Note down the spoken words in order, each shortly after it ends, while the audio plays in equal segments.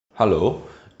Hello,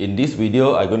 in this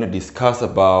video I'm going to discuss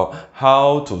about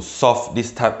how to solve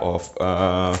this type of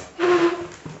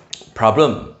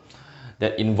problem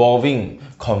that involving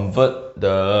convert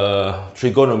the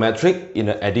trigonometric in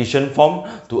an addition form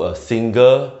to a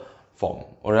single form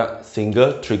or a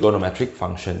single trigonometric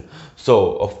function.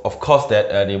 So of course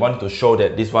that they want to show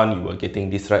that this one you are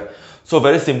getting this right. So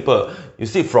very simple. You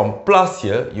see from plus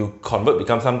here you convert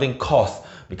become something cos,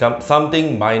 become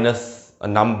something minus a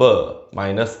number,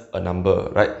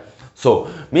 right? So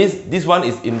means this one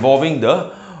is involving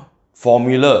the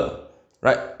formula,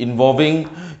 right? Involving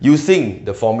using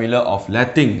the formula of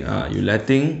letting you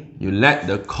let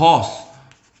the cos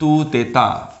 2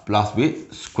 theta plus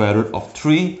with square root of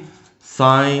 3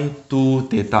 sine 2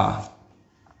 theta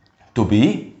to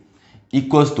be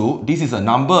equals to, this is a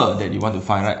number that you want to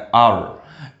find, right? R,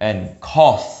 and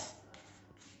cos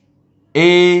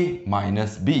A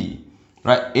minus B,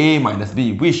 right? A minus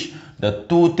B, which the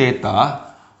 2 theta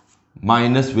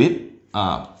minus with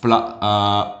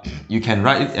you can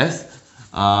write it as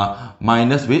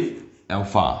minus with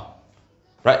alpha,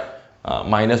 right?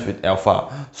 Minus with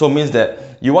alpha. So means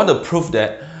that you want to prove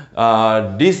that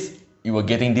this you were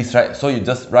getting this right. So you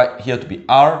just write here to be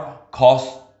R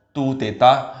cos 2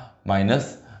 theta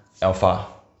minus alpha,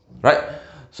 right?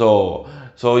 So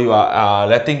you are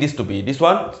letting this to be this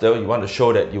one. So you want to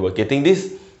show that you were getting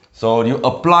this. So you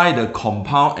apply the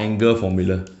compound angle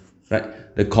formula, right?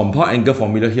 The compound angle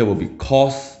formula here will be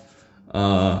cos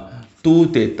 2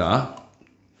 theta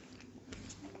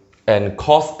and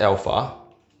cos alpha,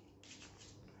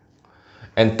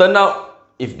 and turn out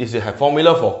if this you have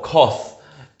formula for cos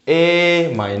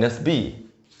A minus B,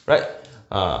 right?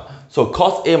 So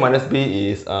cos A minus B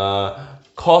is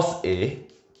cos A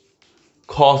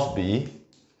cos B.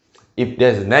 If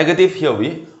there's negative, here will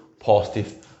be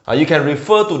positive. You can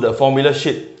refer to the formula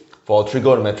sheet for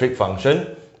trigonometric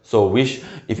function. So which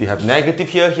if you have negative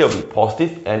here, here will be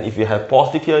positive, and if you have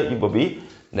positive here, it will be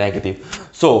negative.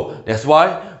 So that's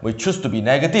why we choose to be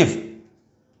negative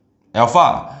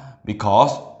alpha,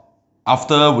 because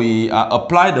after we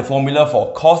apply the formula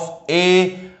for cos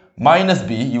A minus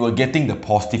B, you are getting the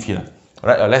positive here,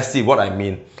 right? Let's see what I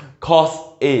mean.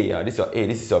 Cos A, this is your A,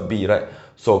 this is your B, right?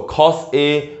 So cos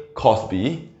A cos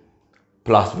B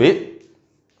plus with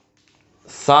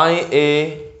sine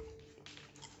A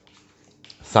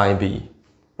sine B,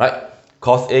 right?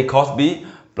 Cos A cos B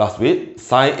plus with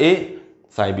sine A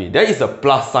sine B. There is a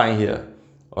plus sign here,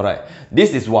 all right?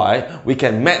 This is why we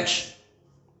can match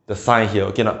the sign here,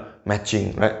 okay? Not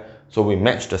matching, right? So we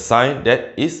match the sign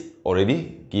that is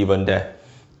already given there.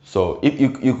 So if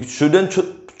you shouldn't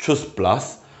choose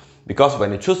plus, because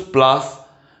when you choose plus,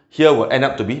 here will end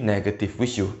up to be negative,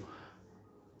 which you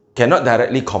cannot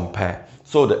directly compare.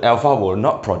 So the alpha will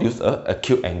not produce a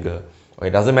acute angle. Okay,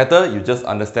 it doesn't matter, you just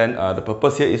understand the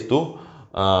purpose here is to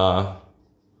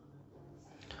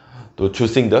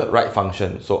choosing the right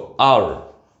function. So R,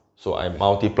 so I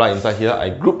multiply inside here, I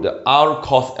group the R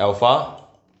cos alpha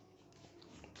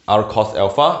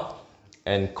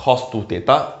and cos 2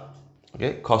 theta,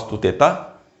 okay, cos 2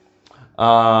 theta,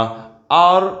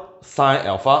 R sine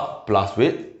alpha plus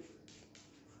with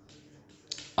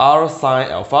R sine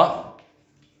alpha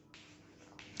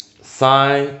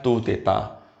sine 2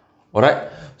 theta. Alright,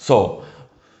 so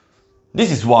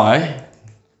this is why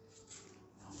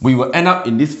we will end up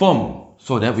in this form,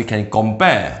 so that we can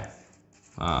compare,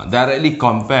 directly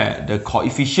compare the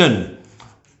coefficient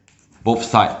both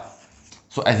sides.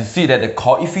 So as you see that the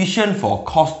coefficient for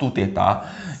cos 2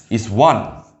 theta is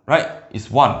 1, right?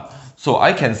 Is 1. So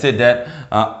I can say that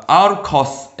R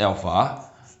cos alpha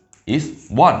is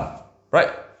 1,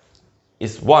 right?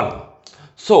 Is 1.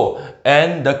 So,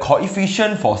 and the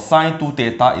coefficient for sine 2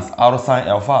 theta is R sine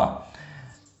alpha.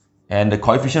 And the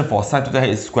coefficient for sine 2 theta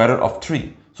is square root of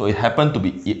 3. So it happened to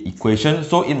be equation.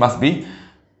 So it must be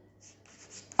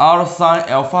R sine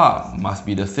alpha must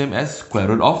be the same as square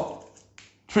root of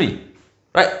 3.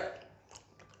 Right?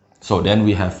 So then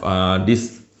we have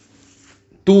this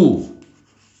 2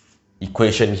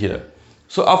 equation here.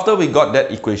 So after we got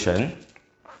that equation,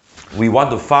 we want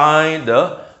to find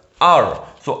the R.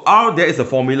 So R, there is a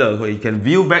formula, so you can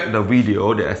view back the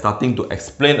video that is starting to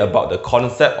explain about the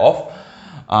concept of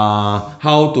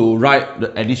how to write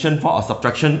the addition form or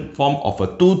subtraction form of a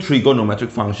 2 trigonometric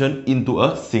function into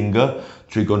a single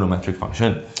trigonometric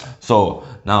function. So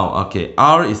now, okay,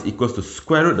 R is equals to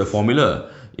square root, the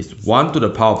formula is 1 to the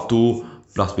power of 2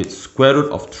 plus with square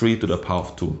root of 3 to the power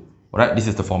of 2. Alright, this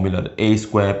is the formula, the A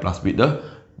square plus with the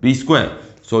B square.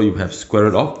 So you have square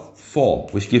root of 4,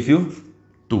 which gives you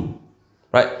 2.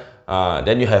 Right?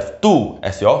 Then you have 2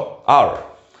 as your R.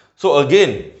 So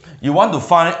again, you want to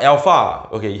find alpha.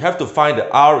 Okay, you have to find the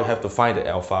R, you have to find the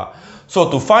alpha.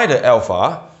 So to find the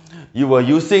alpha, you were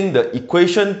using the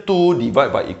equation 2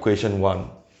 divided by equation 1.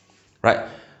 Right?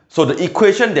 So the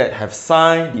equation that have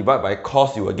sine divided by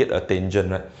cos, you will get a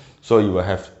tangent, right? So you will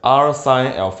have R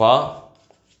sine alpha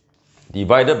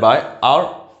divided by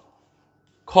R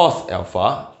cos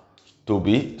alpha to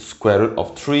be square root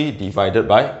of 3 divided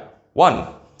by 1.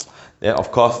 Then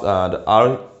of course the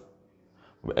R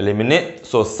will eliminate.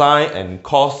 So sine and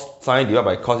cos, sine divided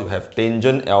by cos, you have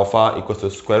tangent alpha equals to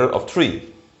square root of 3.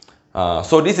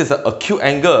 So this is an acute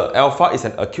angle. Alpha is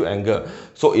an acute angle.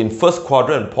 So in first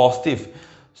quadrant, positive.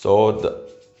 So the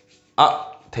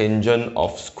arctangent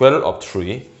of square root of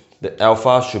 3, the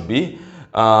alpha should be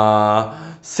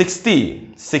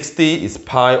 60. 60 is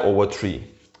pi over 3.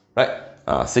 Right?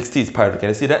 60 is pi. Can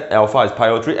you see that? Alpha is pi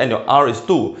over 3 and your R is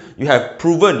 2. You have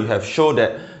proven, you have shown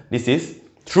that this is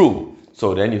true.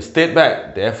 So then you state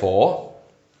back, therefore,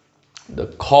 the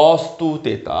cos 2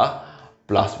 theta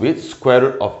plus with square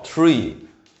root of 3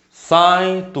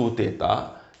 sine 2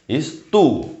 theta is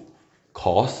 2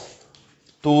 cos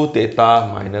 2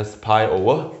 theta minus pi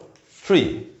over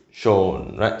 3.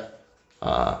 Shown, right?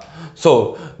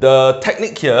 So the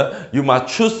technique here, you must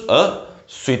choose a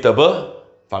suitable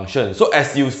function. So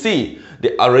as you see,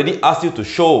 they already asked you to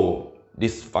show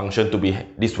this function to be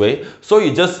this way. So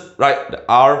you just write the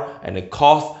R and the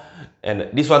cos and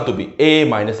this one to be A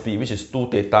minus B, which is 2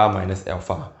 theta minus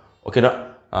alpha. Okay,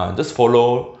 now just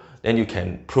follow, then you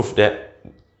can prove that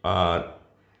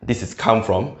this is come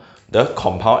from the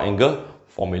compound angle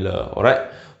formula.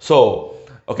 Alright, so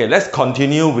okay, let's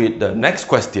continue with the next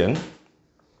question,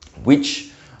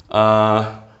 which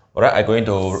alright, I'm going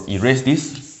to erase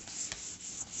this.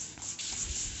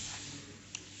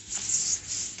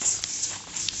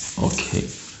 Okay,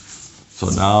 so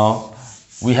now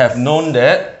we have known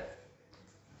that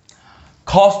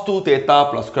cos 2 theta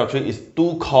plus square root 3 is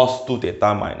 2 cos 2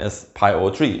 theta minus pi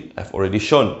over 3. I've already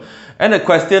shown. And the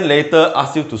question later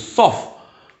asks you to solve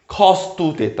cos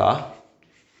 2 theta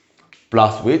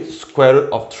plus with square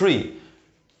root of 3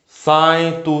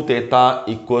 sine 2 theta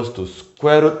equals to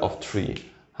square root of 3.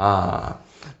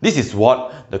 This is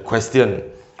what the question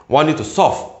want you to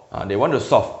solve. They want to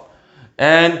solve.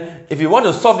 And if you want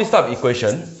to solve this type of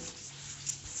equation,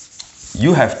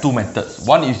 you have two methods.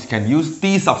 One is you can use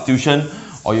T substitution,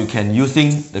 or you can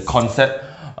using the concept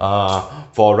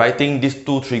for writing these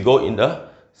two trigo in the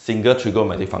single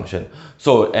trigonometric function.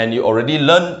 So, and you already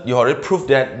learned, you already proved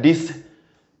that this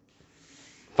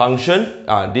function,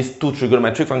 this two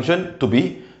trigonometric function to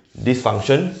be this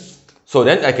function. So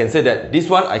then I can say that this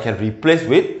one I can replace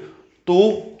with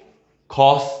 2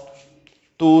 cos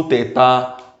 2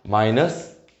 theta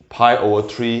minus pi over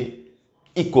 3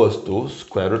 equals to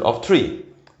square root of 3,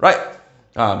 right?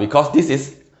 Because this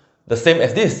is the same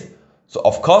as this. So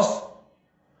of course,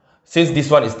 since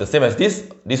this one is the same as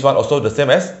this one also the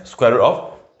same as square root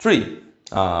of 3.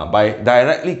 By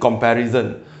directly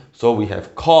comparison, so we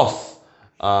have cos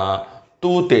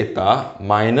 2 theta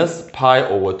minus pi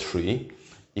over 3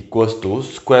 equals to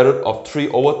square root of 3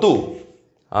 over 2.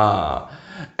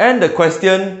 And the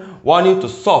question want you to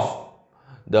solve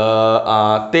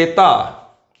the theta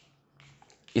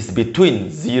is between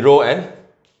 0 and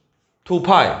 2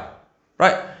 pi,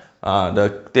 right?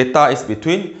 The theta is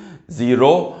between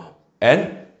 0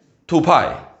 and 2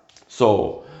 pi.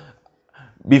 So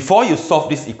before you solve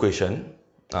this equation,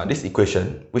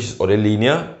 which is already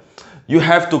linear, you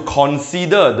have to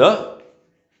consider the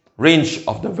range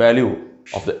of the value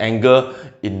of the angle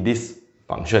in this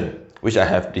function, which I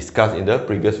have discussed in the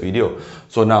previous video.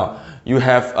 So now you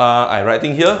have, I'm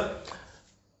writing here,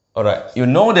 alright, you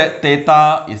know that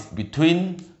theta is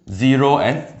between 0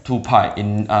 and 2 pi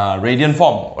in radian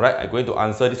form. Alright, I'm going to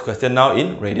answer this question now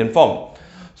in radian form.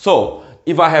 So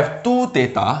if I have 2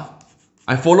 theta,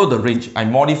 I follow the range. I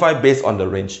modify based on the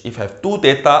range. If I have 2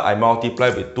 theta, I multiply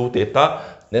with 2 theta.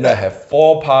 Then I have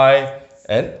 4 pi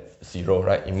and 0,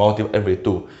 right? You multiply every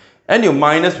 2. And you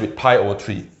minus with pi over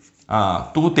 3.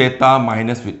 2 theta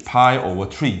minus with pi over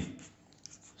 3.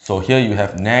 So here you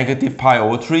have negative pi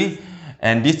over 3.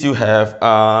 And this you have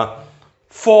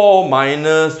 4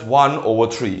 minus 1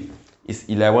 over 3 is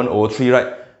 11 over 3,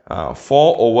 right?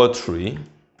 4 over 3.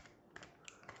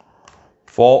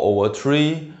 4 over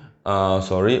 3,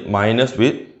 minus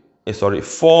with,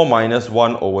 4 minus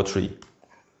 1 over 3.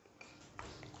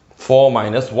 4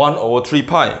 minus 1 over 3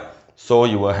 pi. So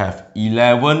you will have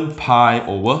 11 pi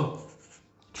over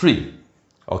 3.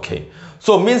 Okay.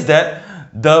 So it means that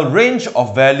the range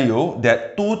of value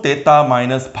that 2 theta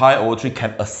minus pi over 3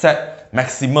 can accept,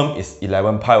 maximum is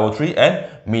 11 pi over 3 and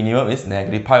minimum is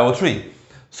negative pi over 3.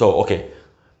 So okay,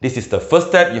 this is the first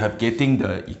step. You have getting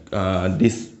the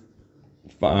this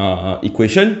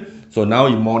equation. So now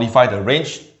you modify the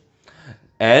range,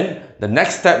 and the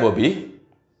next step will be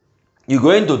you're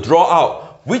going to draw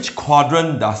out which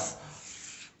quadrant does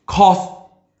cos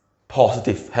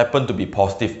positive happen to be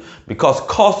positive, because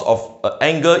cos of an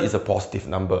angle is a positive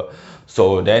number.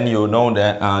 So then you know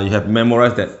that you have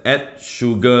memorized that add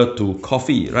sugar to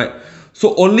coffee, right?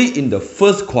 So only in the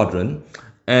first quadrant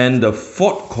and the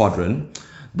fourth quadrant,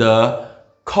 the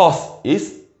cos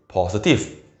is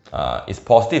positive.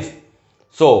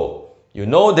 So you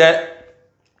know that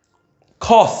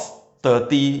cos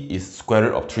 30 is square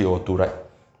root of 3 over 2, right?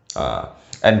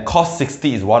 And cos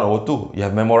 60 is 1 over 2. You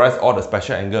have memorized all the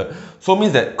special angle. So it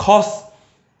means that cos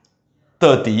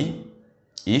 30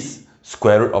 is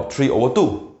square root of 3 over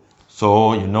 2.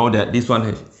 So you know that this one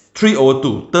is 3 over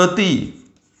 2. 30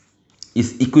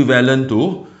 is equivalent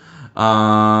to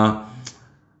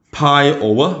pi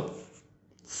over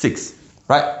 6,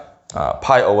 right?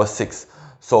 Pi over 6.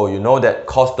 So you know that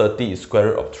cos 30 is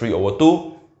square root of 3 over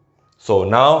 2. So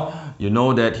now you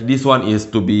know that this one is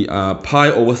to be pi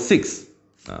over 6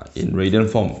 in radian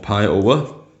form, pi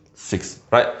over 6,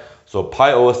 right? So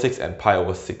pi over 6 and pi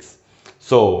over 6.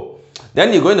 So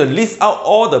then you're going to list out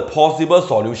all the possible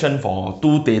solution for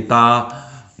 2 theta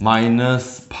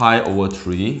minus pi over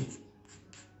 3.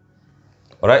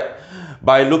 Alright,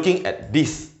 by looking at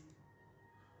this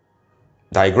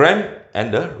diagram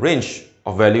and the range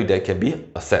of value that can be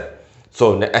accepted.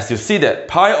 So as you see that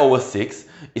pi over 6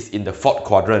 is in the fourth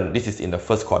quadrant, this is in the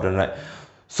first quadrant, right?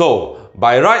 So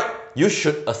by right, you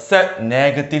should accept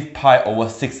negative pi over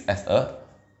 6 as a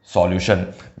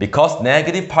solution, because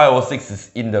negative pi over 6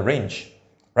 is in the range,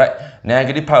 right?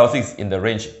 Negative pi over 6 is in the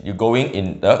range. You're going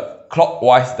in the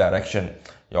clockwise direction,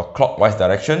 your clockwise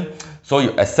direction. So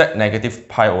you accept negative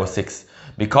pi over 6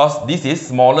 because this is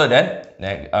smaller than,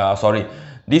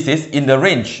 this is in the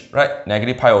range, right?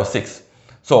 Negative pi over 6.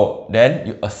 So then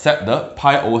you accept the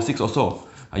pi over 6 also.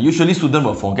 Usually students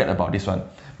will forget about this one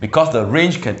because the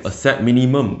range can accept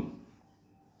minimum,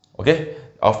 okay,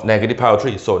 of negative pi over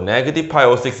 3. So negative pi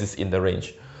over 6 is in the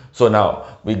range. So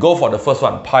now we go for the first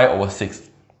one, pi over 6.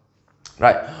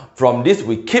 Right? From this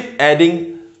we keep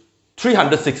adding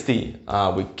 360.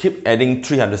 We keep adding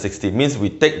 360. Means we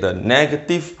take the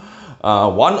negative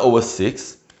 1 over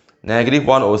 6, negative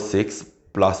 1 over 6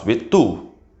 plus with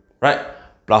 2. Right?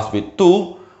 Plus with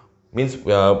 2 means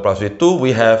plus with 2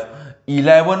 we have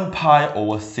 11 pi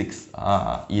over 6.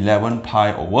 11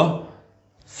 pi over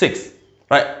 6.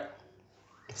 Right?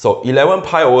 So 11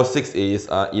 pi over 6 is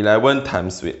 11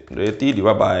 times with 30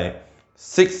 divided by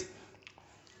 6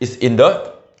 is in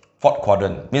the fourth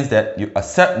quadrant. Means that you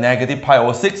accept negative pi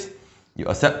over 6, you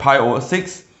accept pi over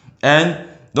 6, and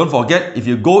don't forget, if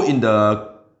you go in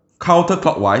the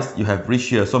counterclockwise, you have reached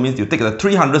here. So means you take the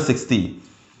 360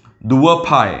 dual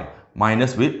pi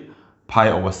minus with pi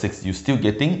over 6, you're still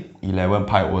getting 11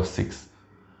 pi over 6.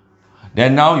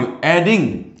 Then now you're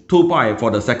adding 2 pi for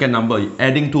the second number, you're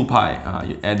adding 2 pi.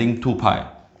 You're adding 2 pi.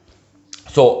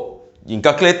 So in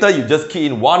calculator, you just key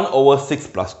in 1 over 6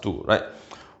 plus 2, right?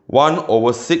 1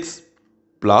 over 6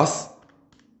 plus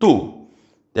 2.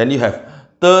 Then you have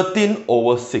 13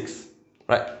 over 6,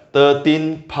 right?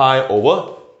 13 pi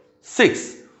over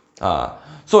 6.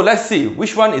 So let's see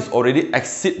which one is already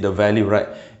exceed the value, right?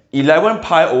 11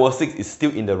 pi over 6 is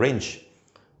still in the range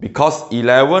because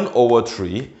 11 over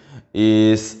 3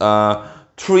 is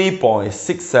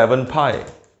 3.67 pi,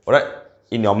 alright,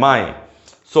 in your mind.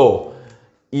 So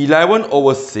 11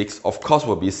 over 6 of course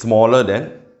will be smaller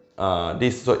than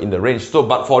this, so in the range. So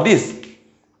but for this,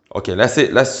 okay, let's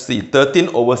see 13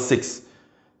 over 6,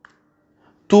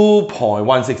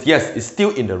 2.16. Yes, it's still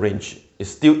in the range.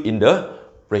 It's still in the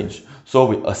range. So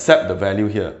we accept the value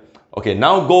here. Okay,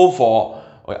 now go for,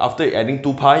 after adding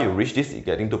 2 pi, you reach this, you're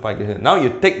getting 2 pi. Now you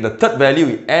take the third value,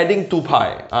 you're adding 2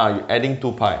 pi. You're adding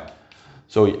 2 pi.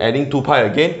 So you're adding 2 pi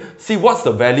again. See what's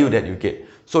the value that you get.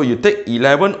 So you take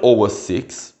 11 over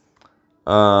 6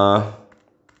 plus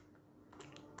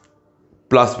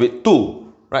with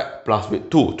 2, right? Plus with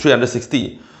 2,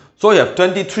 360. So you have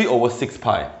 23 over 6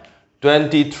 pi.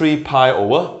 23 pi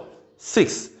over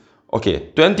 6.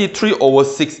 Okay, 23 over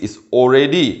 6 is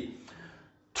already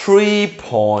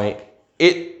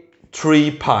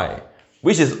 3.83 pi,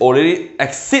 which is already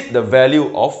exceed the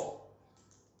value of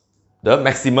the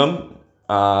maximum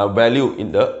value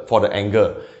in the for the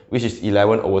angle, which is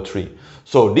 11 over 3.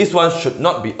 So this one should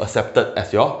not be accepted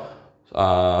as your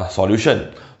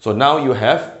solution. So now you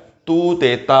have 2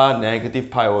 theta negative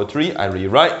pi over 3. I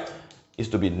rewrite is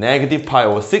to be negative pi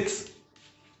over 6,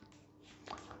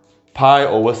 pi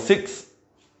over 6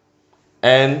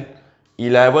 and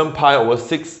 11 pi over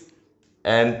 6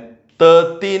 and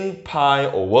 13 pi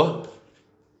over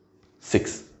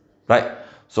 6, right?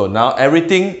 So now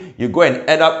everything you go and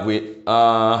add up with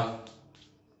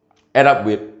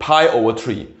pi over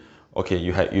 3. Okay,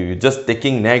 you just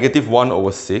taking negative 1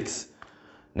 over 6,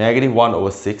 negative 1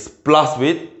 over 6 plus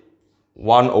with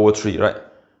 1 over 3, right?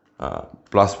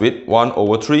 Plus with 1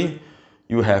 over 3,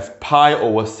 you have pi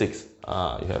over 6.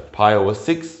 You have pi over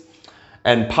 6,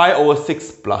 and pi over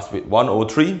 6 plus with 1 over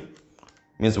 3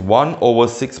 means 1 over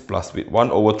 6 plus with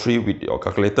 1 over 3 with your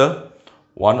calculator.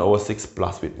 1 over 6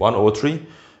 plus with 1 over 3,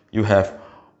 you have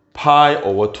pi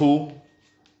over 2.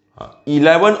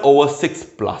 11 over 6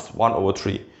 plus 1 over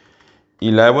 3.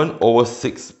 11 over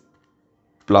 6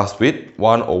 plus with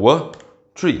 1 over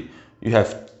 3. You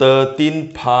have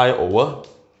 13 pi over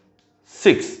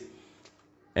 6.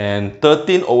 And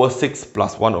 13 over 6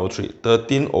 plus 1 over 3.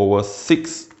 13 over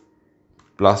 6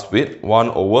 plus with 1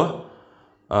 over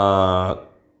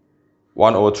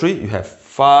 3. You have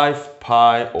 5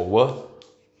 pi over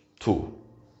 2.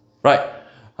 Right?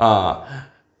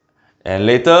 And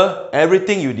later,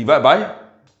 everything you divide by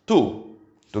 2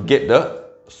 to get the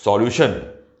solution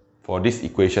for this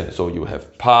equation. So you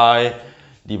have pi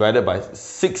divided by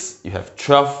 6, you have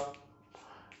 12.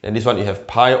 And this one you have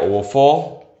pi over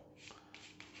 4.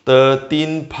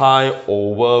 13 pi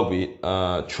over with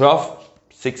 12.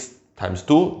 6 times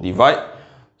 2, divide.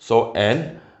 So,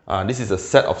 and this is a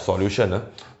set of solution.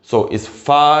 So it's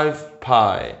 5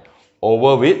 pi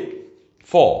over with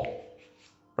 4.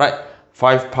 Right?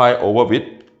 5 pi over with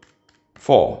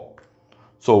 4.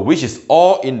 So which is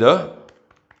all in the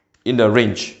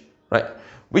range, right?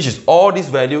 Which is all this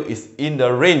value is in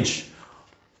the range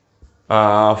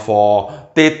for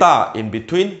theta in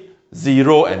between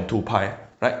 0 and 2 pi,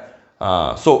 right?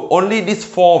 So only this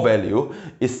 4 value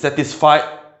is satisfied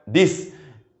this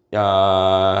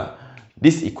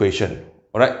equation,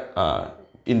 all right?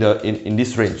 In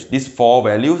this range, these 4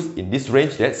 values in this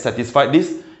range that satisfy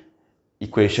this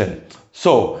equation.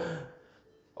 So,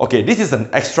 okay, this is an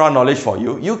extra knowledge for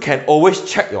you. You can always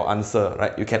check your answer,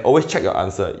 right? You can always check your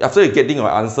answer. After you getting your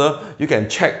answer, you can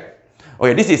check.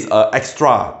 Okay, this is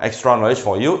extra knowledge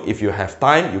for you. If you have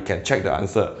time, you can check the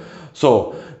answer.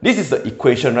 So, this is the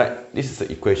equation, right? This is the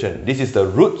equation. This is the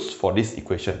roots for this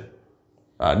equation.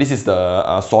 This is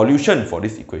the solution for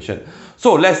this equation.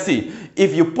 So let's see,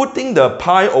 if you putting the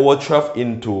pi over 12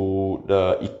 into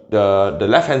the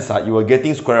left hand side, you are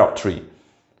getting square root of 3.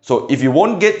 So if you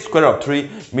won't get square root of 3,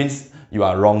 means you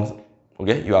are wrong.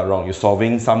 Okay, you are wrong. You're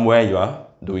solving somewhere you are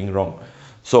doing wrong.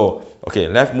 So okay,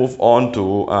 let's move on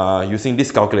to using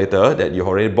this calculator that you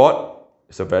already bought.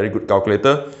 It's a very good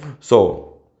calculator.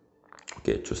 So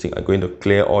okay, I'm going to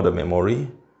clear all the memory.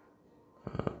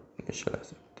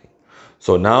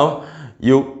 So now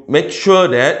you make sure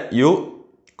that you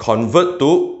convert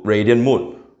to radian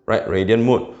mode, right? Radian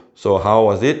mode. So how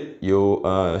was it? You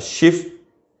shift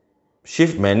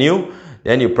menu,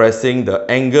 then you pressing the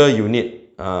angle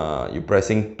unit. You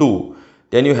pressing 2.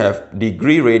 Then you have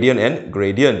degree, radian, and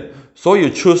gradient. So you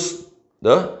choose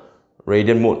the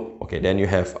radian mode. Okay, then you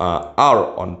have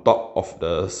R on top of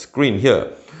the screen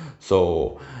here.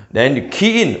 So then you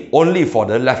key in only for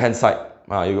the left hand side.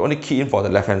 You only key in for the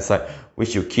left hand side,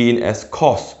 which you key in as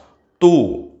cos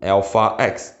 2 alpha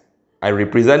x. I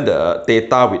represent the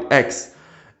theta with x,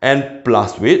 and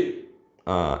plus with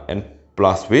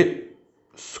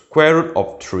square root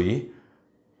of 3.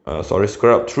 Square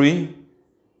root of 3.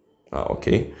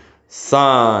 Okay,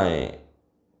 sine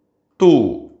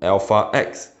 2 alpha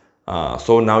x.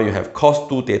 So now you have cos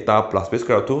 2 theta plus with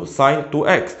square root of 2 sine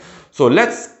 2x. So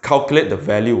let's calculate the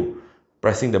value.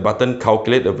 Pressing the button,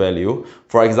 calculate the value.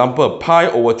 For example, pi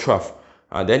over 12.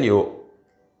 Then you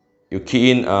key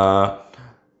in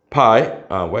pi.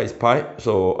 Where is pi?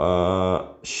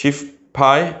 So shift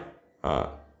pi.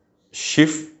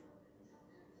 Shift.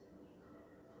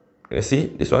 Let's see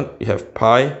this one. You have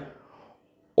pi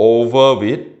over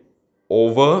with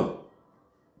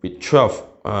 12.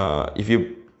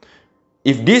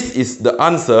 If this is the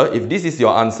answer, if this is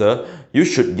your answer, you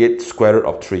should get square root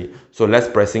of 3. So let's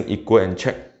pressing equal and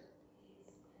check.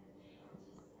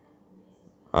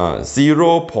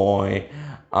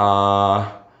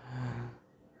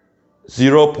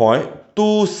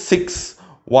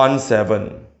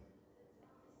 0.2617.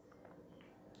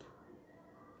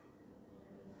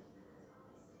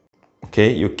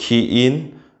 Okay, you key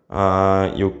in,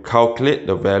 you calculate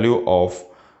the value of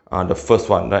the first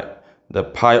one, right? The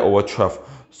pi over 12.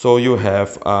 So you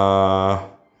have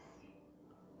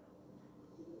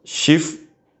shift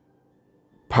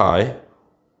pi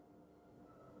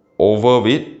over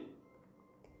with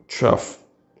 12,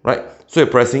 right? So you're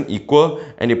pressing equal,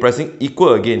 and you're pressing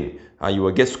equal again. You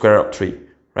will get square root of 3.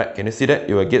 Right? Can you see that?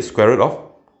 You will get square root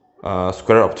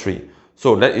of 3.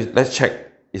 So let's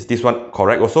check, is this one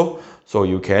correct also? So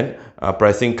you can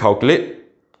pressing calculate,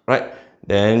 right?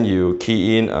 Then you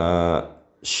key in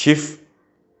shift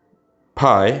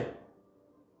pi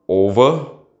over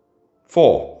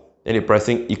 4. Then you're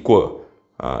pressing equal.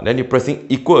 Then you're pressing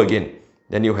equal again.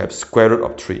 Then you have square root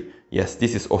of 3. Yes,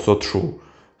 this is also true.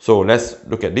 So let's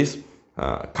look at this.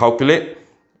 Calculate.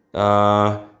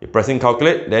 You're pressing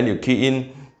calculate. Then you key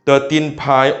in 13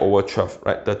 pi over 12.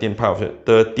 Right? 13 pi over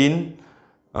 13.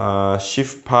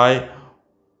 Shift pi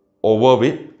over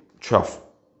with 12.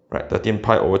 Right? 13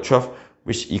 pi over 12,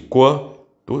 which equal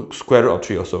to square root of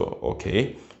 3 also.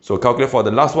 Okay. So calculate for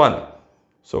the last one.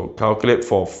 So calculate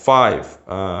for 5.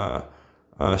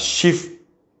 Shift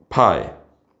pi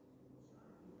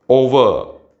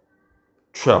over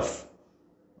 12.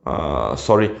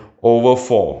 Over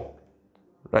 4.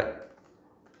 Right?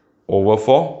 Over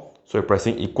 4. So you're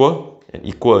pressing equal and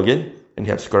equal again, and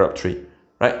you have square root of 3.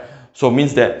 Right? So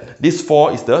means that this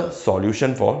 4 is the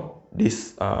solution for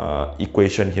this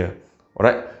equation here.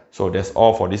 Alright? So that's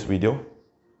all for this video.